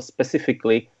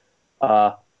specifically,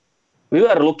 we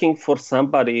were looking for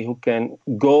somebody who can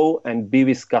go and be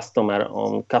with customer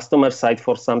on customer side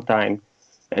for some time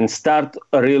and start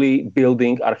really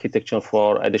building architecture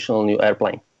for additional new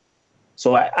airplane.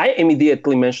 So I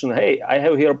immediately mentioned, hey, I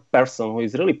have here a person who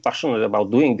is really passionate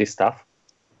about doing this stuff.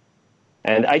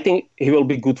 And I think he will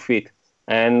be good fit.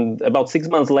 And about 6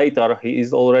 months later, he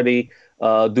is already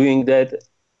doing that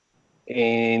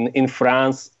in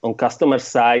France on customer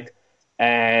side.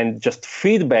 And just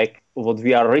feedback what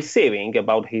we are receiving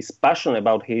about his passion,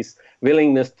 about his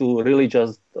willingness to really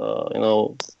just,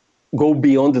 go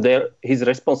beyond his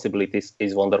responsibilities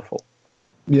is wonderful.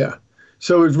 Yeah.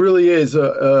 So it really is,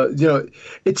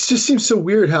 it just seems so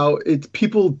weird how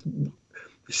people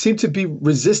seem to be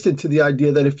resistant to the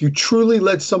idea that if you truly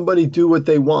let somebody do what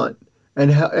they want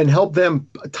and help them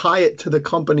tie it to the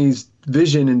company's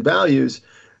vision and values,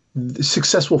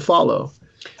 success will follow.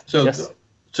 So, yes.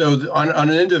 So on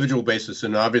an individual basis,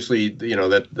 and obviously,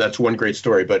 that's one great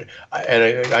story, but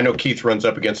I know Keith runs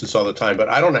up against this all the time, but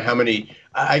I don't know how many,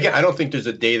 I don't think there's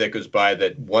a day that goes by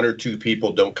that one or two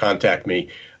people don't contact me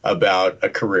about a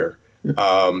career.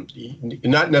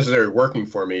 Not necessarily working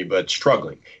for me, but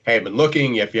struggling. Hey, I've been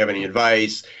looking, if you have any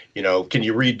advice, can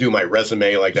you redo my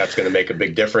resume? Like that's going to make a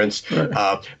big difference.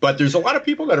 But there's a lot of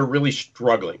people that are really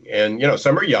struggling, and,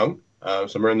 some are young.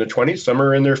 Some are in their 20s, some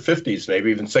are in their 50s,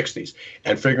 maybe even 60s,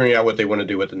 and figuring out what they want to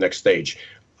do at the next stage.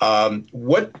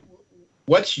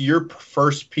 What's your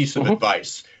first piece of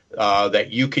advice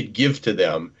that you could give to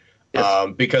them?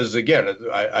 Yes. Because, again,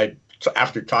 I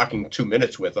after talking 2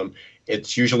 minutes with them,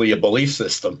 it's usually a belief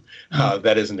system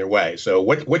that is in their way. So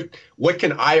what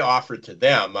can I offer to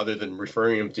them other than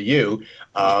referring them to you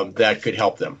that could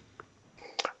help them?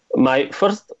 My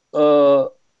first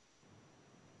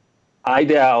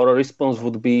idea or a response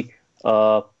would be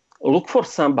look for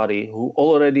somebody who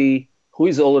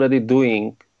is already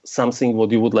doing something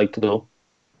what you would like to do,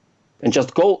 and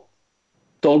just go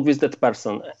talk with that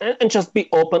person and just be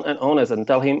open and honest and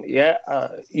tell him,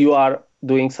 you are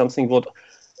doing something what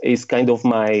is kind of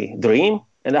my dream,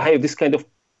 and I have this kind of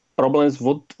problems.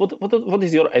 What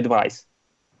is your advice?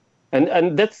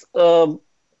 And that's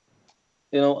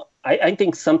I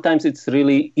think sometimes it's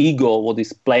really ego what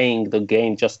is playing the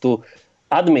game, just to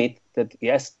admit that,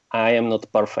 yes, I am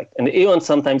not perfect. And even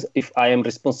sometimes if I am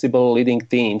responsible leading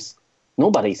teams,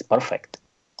 nobody is perfect.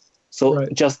 So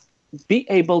just be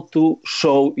able to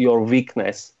show your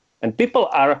weakness, and people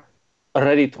are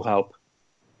ready to help.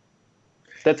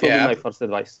 That would be my first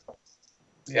advice.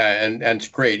 Yeah, and it's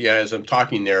great. Yeah, as I'm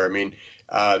talking there, I mean,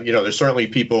 there's certainly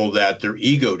people that their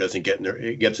ego gets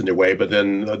in their way, but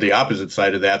then the opposite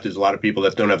side of that, there's a lot of people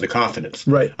that don't have the confidence.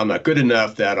 Right. I'm not good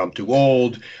enough, that I'm too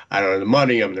old, I don't have the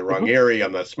money, I'm in the wrong area,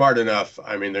 I'm not smart enough.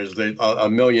 I mean, there's a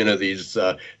million of these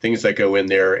things that go in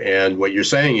there, and what you're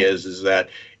saying is that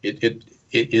it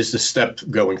is the step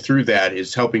going through that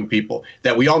is helping people,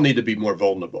 that we all need to be more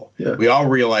vulnerable. Yeah. We all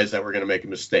realize that we're going to make a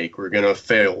mistake. We're going to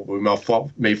fail. We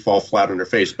may fall flat on our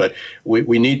face, but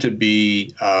we need to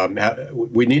be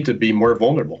more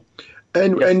vulnerable.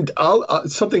 And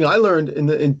something I learned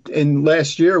in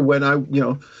last year when I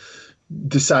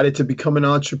decided to become an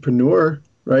entrepreneur,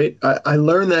 right? I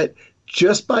learned that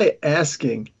just by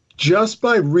asking, just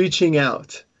by reaching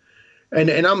out. And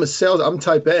I'm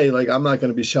type A, like I'm not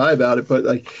going to be shy about it, but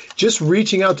like just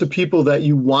reaching out to people that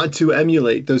you want to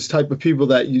emulate, those type of people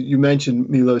that you mentioned,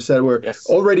 Milo said, were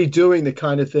already doing the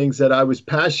kind of things that I was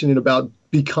passionate about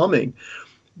becoming.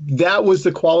 That was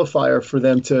the qualifier for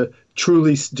them to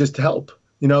truly just help.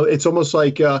 It's almost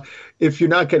like if you're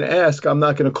not going to ask, I'm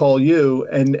not going to call you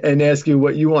and ask you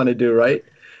what you want to do, right?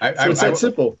 It's that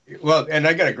simple. Well, and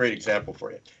I got a great example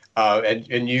for you.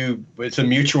 It's a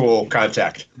mutual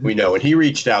contact, we know, and he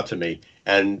reached out to me,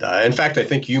 and in fact, I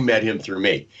think you met him through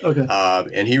me. Okay.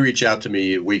 And he reached out to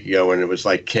me a week ago, and it was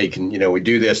like, hey, can we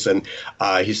do this? And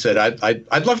he said,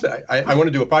 I'd love to. I want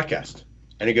to do a podcast.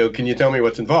 And he go, can you tell me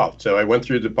what's involved? So I went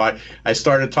through I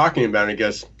started talking about it, and he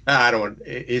goes, I don't want.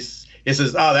 He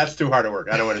says, oh, that's too hard to work.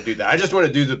 I don't want to do that. I just want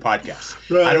to do the podcast.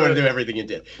 I don't want to do everything you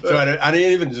did. So I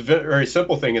didn't even, it's a very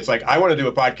simple thing. It's like, I want to do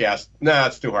a podcast. No,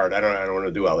 it's too hard. I don't want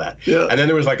to do all that. Yeah. And then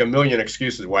there was like a million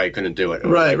excuses why I couldn't do it.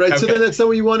 Right. Like, So then that's not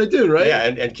what you want to do, right? Yeah.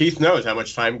 And Keith knows how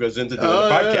much time goes into doing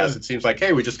a podcast. Yeah. It seems like,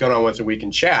 hey, we just go on once a week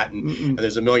and chat. And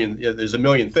there's a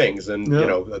million things. And,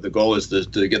 the goal is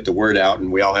to get the word out.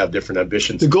 And we all have different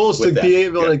ambitions. The goal is to be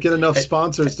able to get enough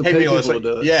sponsors to pay people to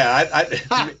do it. Yeah.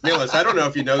 Milos, I don't know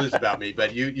if you know this about about me,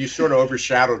 but you sort of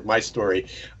overshadowed my story.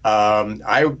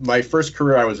 My first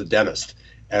career, I was a dentist,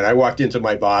 and I walked into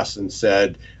my boss and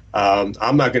said,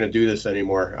 I'm not going to do this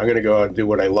anymore. I'm going to go out and do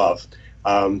what I love.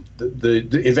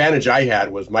 The advantage I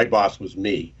had was my boss was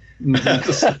me. Right.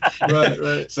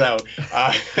 So,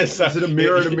 is it a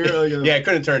mirror to mirror? Yeah, I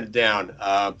couldn't turn it down.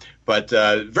 But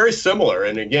very similar.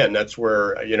 And again, that's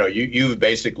where, you've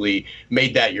basically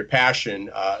made that your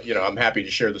passion. I'm happy to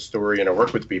share the story and I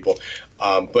work with people.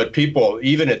 But people,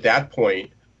 even at that point,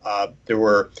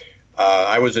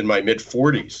 I was in my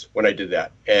mid-40s when I did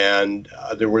that. And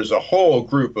there was a whole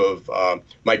group of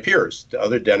my peers, the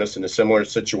other dentists in a similar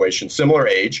situation, similar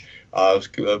age,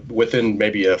 within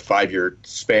maybe a 5-year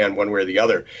span, one way or the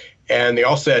other. And they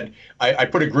all said, I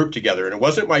put a group together, and it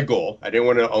wasn't my goal. I didn't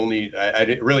want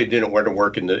to really didn't want to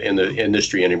work in the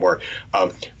industry anymore.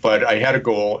 But I had a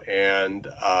goal, and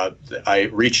I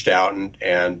reached out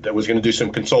and I was going to do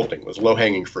some consulting. It was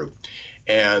low-hanging fruit.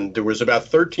 And there was about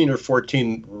 13 or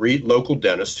 14 local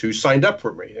dentists who signed up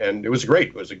for me. And it was great.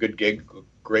 It was a good gig,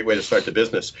 great way to start the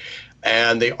business.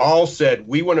 And they all said,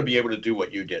 we want to be able to do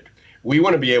what you did. We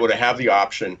want to be able to have the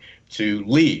option to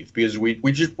leave because we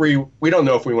don't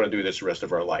know if we want to do this the rest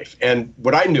of our life. And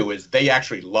what I knew is they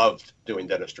actually loved doing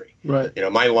dentistry. Right.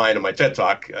 My line on my TED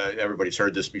Talk, everybody's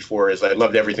heard this before, is I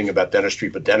loved everything about dentistry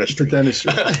but dentistry.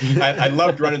 I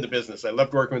loved running the business. I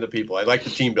loved working with the people. I liked the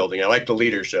team building. I liked the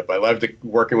leadership. I loved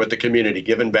working with the community,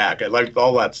 giving back. I liked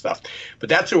all that stuff. But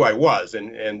that's who I was,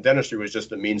 and dentistry was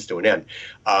just a means to an end.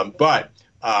 I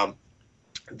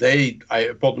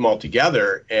pulled them all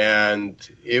together, and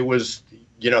it was,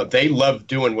 they loved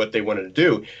doing what they wanted to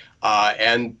do.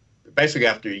 And basically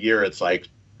after a year, it's like,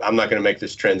 I'm not going to make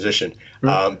this transition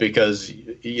because,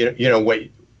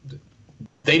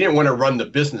 they didn't want to run the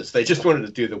business. They just wanted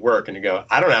to do the work and to go,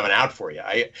 I don't have an out for you.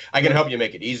 I can help you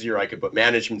make it easier. I could put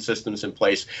management systems in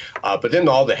place. But then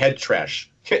all the head trash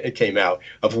came out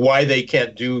of why they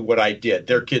can't do what I did.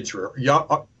 Their kids were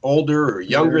older or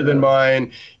younger than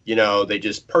mine. They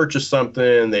just purchased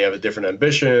something. They have a different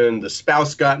ambition. The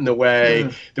spouse got in the way.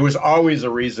 Yeah. There was always a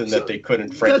reason that they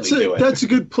couldn't frankly do it. That's a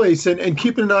good place. And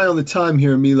keeping an eye on the time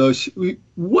here, Milos,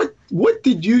 what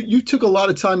did you took a lot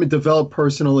of time to develop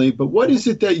personally, but what is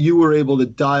it that you were able to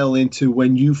dial into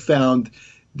when you found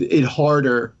it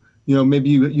harder? Maybe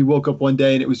you woke up one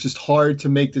day and it was just hard to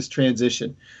make this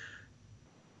transition.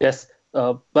 Yes.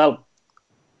 Well,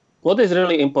 what is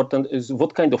really important is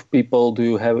what kind of people do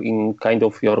you have in kind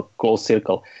of your close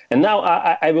circle. And now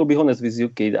I will be honest with you,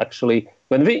 Kate. Actually,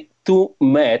 when we two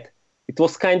met, it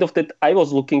was kind of that I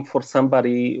was looking for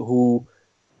somebody who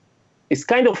is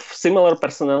kind of similar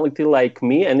personality like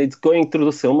me, and it's going through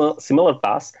the similar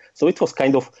path. So it was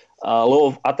kind of a law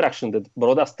of attraction that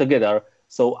brought us together.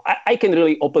 So I can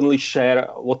really openly share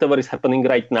whatever is happening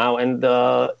right now, and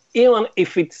even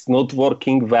if it's not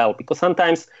working well, because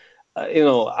sometimes,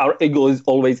 our ego is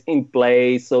always in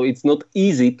play, so it's not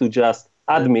easy to just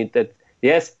admit that,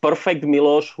 yes, perfect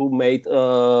Milos, who made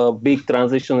a big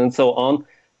transition and so on,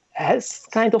 has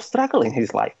kind of struggled in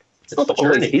his life. It's not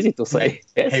always easy to say.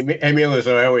 Yes. Hey, Milos,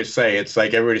 I always say, it's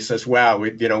like everybody says, wow,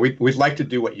 we'd like to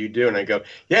do what you do. And I go,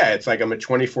 yeah, it's like I'm a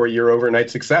 24-year overnight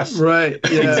success. Right.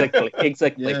 Yeah.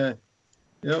 Exactly. Yeah.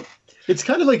 Yep. It's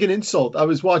kind of like an insult. I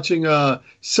was watching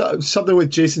something with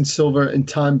Jason Silver and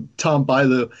Tom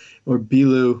Bilyeu, or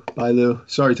Bilyeu.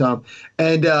 Sorry, Tom.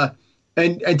 And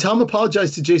Tom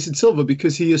apologized to Jason Silva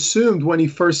because he assumed when he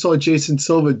first saw Jason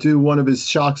Silva do one of his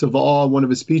shocks of awe, one of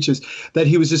his speeches, that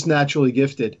he was just naturally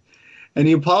gifted. And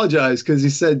he apologized because he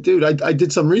said, dude, I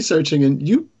did some researching and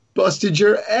you busted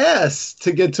your ass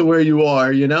to get to where you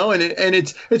are, and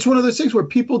it's one of those things where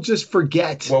people just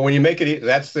forget. Well, when you make it,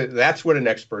 that's what an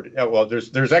expert. Well,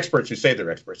 there's experts who say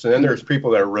they're experts, and then there's people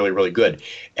that are really, really good,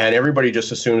 and everybody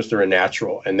just assumes they're a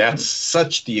natural, and that's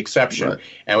such the exception. Right.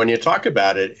 And when you talk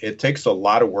about it, it takes a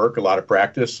lot of work, a lot of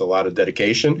practice, a lot of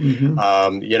dedication. Mm-hmm.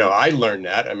 I learned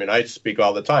that. I mean, I speak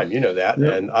all the time, that,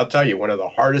 yeah. And I'll tell you, one of the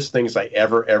hardest things I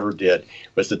ever did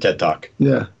was the TED Talk.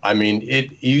 Yeah. I mean,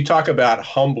 you talk about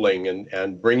humbling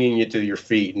and bringing you to your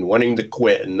feet and wanting to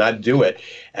quit and not do it.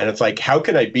 And it's like, how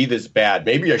can I be this bad?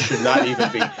 Maybe I should not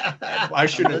even be, I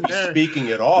shouldn't be speaking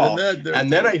at all.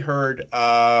 And then I heard, it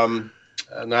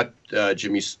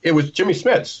was Jimmy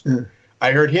Smits. Yeah.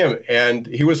 I heard him, and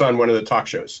he was on one of the talk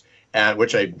shows,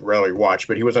 which I rarely watch,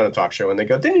 but he was on a talk show, and they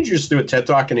go, didn't you just do a TED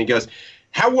Talk? And he goes,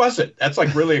 how was it? That's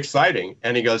like really exciting.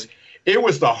 And he goes, it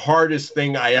was the hardest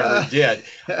thing I ever did.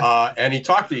 And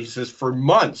he says, for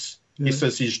months, he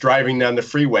says he's driving down the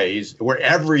freeway. He's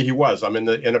wherever he was. I'm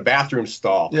in a bathroom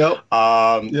stall. Yep.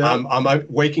 I'm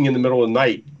waking in the middle of the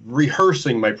night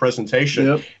rehearsing my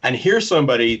presentation, and here's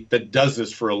somebody that does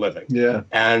this for a living. Yeah.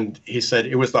 And he said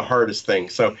it was the hardest thing.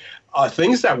 So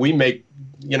things that we make,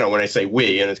 when I say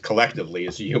we, and it's collectively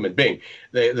as a human being,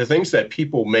 the things that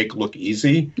people make look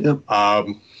easy, there's a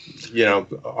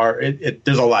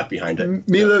lot behind it.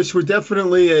 Milos, we're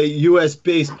definitely a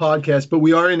U.S.-based podcast, but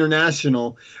we are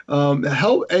international.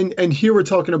 And here we're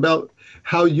talking about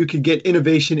how you could get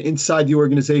innovation inside the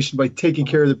organization by taking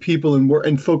care of the people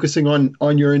and focusing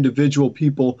on your individual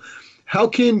people. How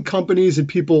can companies and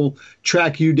people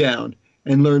track you down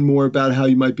and learn more about how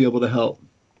you might be able to help?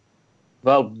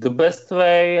 Well, the best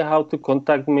way how to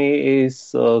contact me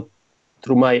is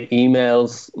through my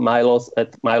emails,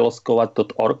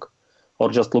 milos@miloskovac.org,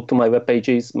 or just look to my web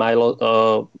pages,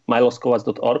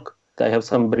 miloskovac.org. I have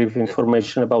some brief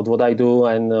information about what I do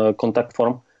and contact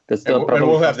form. That's and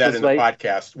we'll have that in the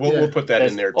podcast. We'll put that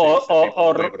in there too. Or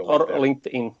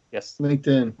LinkedIn. Yes.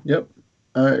 LinkedIn. Yep.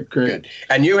 All right. Great. Good.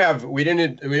 And you have we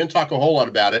didn't talk a whole lot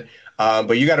about it,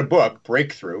 but you got a book,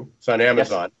 Breakthrough. It's on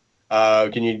Amazon.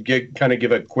 Yes. Can you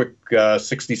give a quick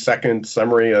 60-second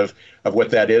summary of what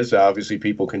that is? Obviously,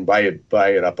 people can buy it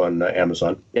up on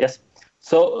Amazon. Yes.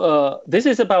 So this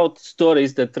is about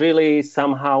stories that really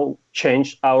somehow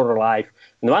changed our life.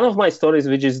 And one of my stories,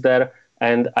 which is there,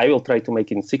 and I will try to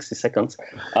make it in 60 seconds.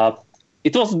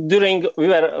 It was during, we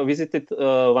were visited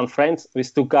one friend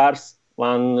with 2 cars.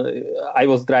 One, I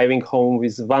was driving home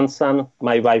with one son,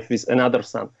 my wife with another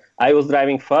son. I was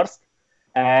driving first,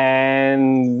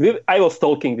 and I was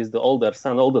talking with the older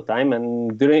son all the time.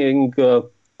 And during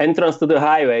entrance to the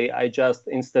highway, I just,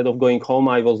 instead of going home,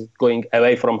 I was going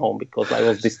away from home because I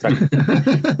was distracted.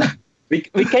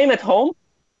 we came at home.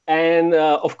 And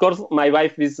of course, my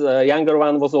wife with younger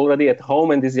one was already at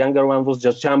home, and this younger one was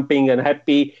just jumping and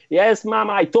happy. Yes, Mom,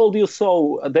 I told you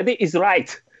so. Daddy is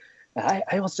right.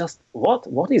 I was just,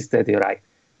 what is Daddy right?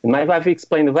 And my wife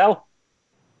explained, well,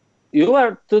 you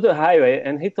are to the highway,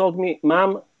 and he told me,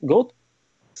 Mom, go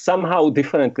somehow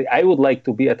differently. I would like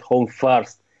to be at home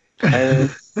first. And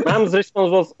Mom's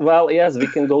response was, well, yes, we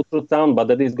can go through town, but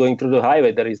Daddy is going through the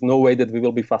highway. There is no way that we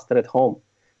will be faster at home.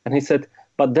 And he said,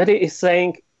 but Daddy is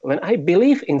saying, when I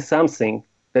believe in something,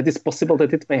 that is possible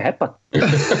that it may happen.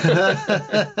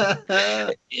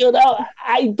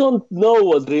 I don't know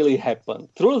what really happened.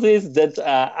 Truth is that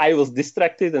I was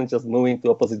distracted and just moving to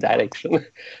opposite direction.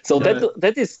 So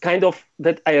that is kind of,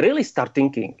 that I really start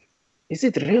thinking, is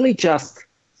it really just,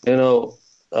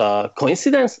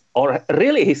 coincidence, or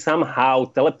really he somehow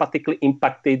telepathically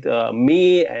impacted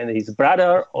me and his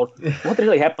brother, or what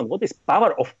really happened? What is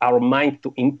power of our mind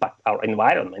to impact our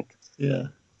environment? Yeah.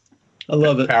 I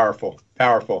love it. Powerful.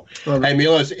 Hey,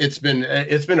 Milos, it's been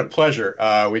a pleasure.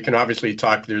 We can obviously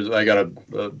talk. I got a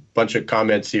bunch of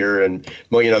comments here and a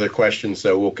million other questions,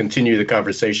 so we'll continue the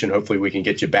conversation. Hopefully, we can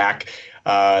get you back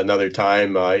another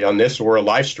time on this or a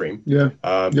live stream. Yeah.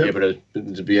 Be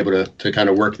able to kind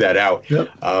of work that out. Yep.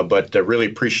 But really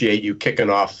appreciate you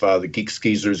kicking off the Geeks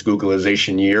Geezers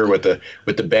Googleization year with the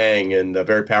bang, and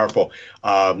very powerful.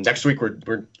 Next week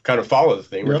we're kind of follow the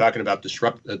thing. We're talking about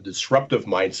disruptive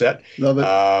mindset. Love it.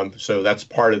 So that's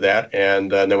part of that.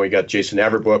 And then we got Jason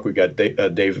Averbook. We got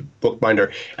Dave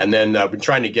Bookbinder. And then we're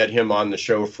trying to get him on the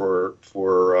show for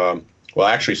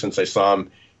actually, since I saw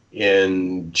him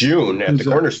in June at the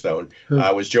Cornerstone,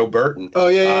 was Joe Burton. Oh,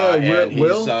 yeah. And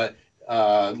he's, no,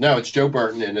 it's Joe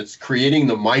Burton, and it's Creating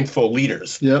the Mindful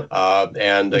Leaders. Yep.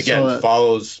 And again,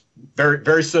 follows very,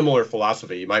 very similar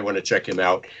philosophy. You might want to check him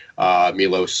out,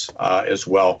 Milos, as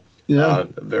well. Yeah.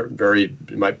 Very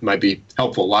might be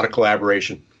helpful. A lot of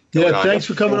collaboration. Yeah, thanks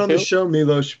for coming on the show,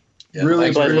 Milos. Yeah,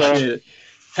 really appreciate it.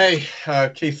 Hey,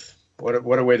 Keith, what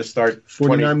a way to start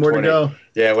 49 more to go.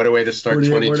 Yeah, what a way to start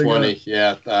 2020.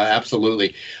 Yeah,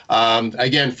 absolutely.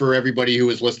 Again, for everybody who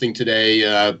is listening today,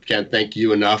 can't thank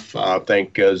you enough.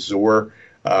 Thank Zor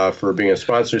for being a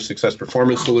sponsor, Success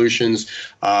Performance Solutions.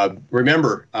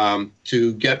 Remember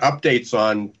to get updates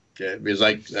on, because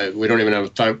we don't even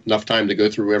have enough time to go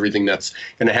through everything that's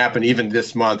going to happen even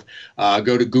this month.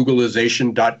 Go to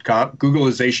Googleization.com,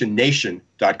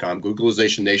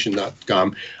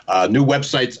 Googleizationnation.com. New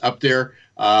websites up there.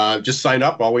 Just sign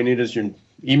up. All we need is your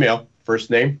email,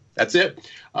 first name. That's it.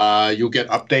 You'll get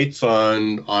updates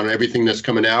on everything that's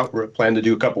coming out. We plan to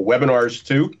do a couple webinars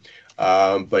too.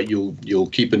 But you'll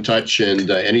keep in touch,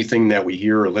 and anything that we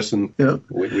hear or listen. Yeah.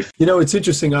 It's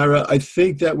interesting, Ira. I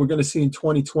think that we're going to see in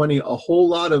 2020 a whole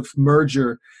lot of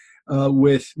merging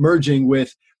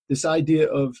with this idea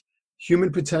of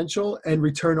human potential and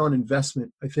return on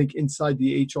investment. I think inside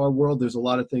the HR world, there's a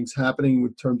lot of things happening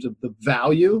in terms of the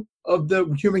value of the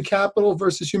human capital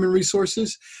versus human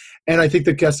resources. And I think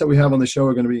the guests that we have on the show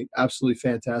are going to be absolutely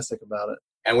fantastic about it.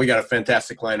 And we got a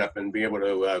fantastic lineup, and be able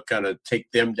to kind of take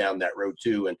them down that road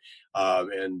too. And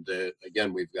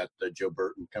again, we've got Joe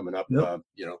Burton coming up. Yep.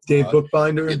 Dave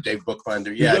Bookbinder. Dave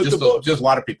Bookbinder. Yeah, just a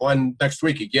lot of people. And next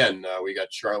week again, we got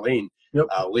Charlene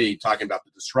Lee talking about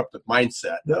the disruptive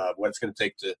mindset, what it's going to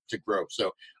take to grow.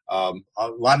 So a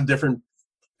lot of different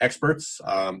experts,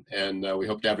 and we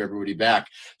hope to have everybody back.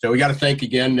 So we got to thank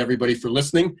again everybody for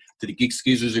listening to the Geeks,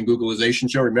 Geezers, and Googlization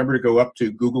show. Remember to go up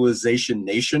to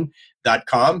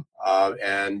GooglizationNation.com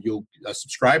and you'll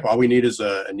subscribe. All we need is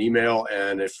an email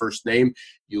and a first name.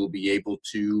 You'll be able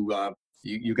to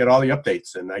you get all the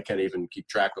updates, and I can't even keep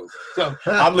track of it. So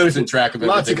I'm losing track of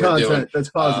everything. Lots of content.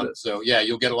 That's positive. So yeah,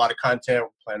 you'll get a lot of content. We're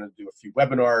planning to do a few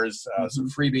webinars, some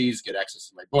freebies, get access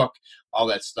to my book, all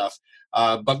that stuff.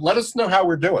 But let us know how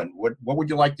we're doing. What would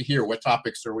you like to hear? What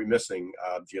topics are we missing?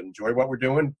 Do you enjoy what we're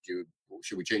doing?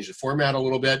 Should we change the format a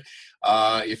little bit?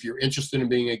 If you're interested in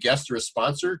being a guest or a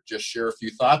sponsor, just share a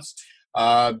few thoughts.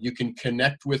 You can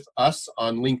connect with us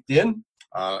on LinkedIn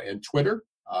and Twitter.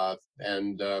 Or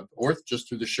just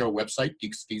through the show website,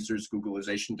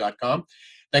 geeksgeezersgooglization.com.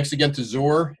 Thanks again to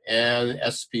Zor and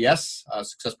SPS,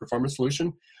 Success Performance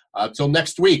Solution. Till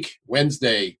next week,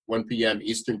 Wednesday, 1 p.m.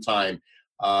 Eastern Time,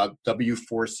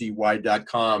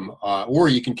 w4cy.com. Or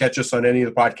you can catch us on any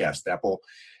of the podcasts, Apple,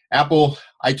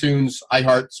 iTunes,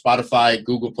 iHeart, Spotify,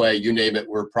 Google Play, you name it,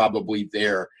 we're probably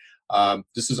there.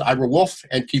 This is Ira Wolf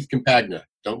and Keith Campagna.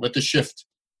 Don't let the shift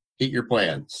hit your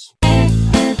plans.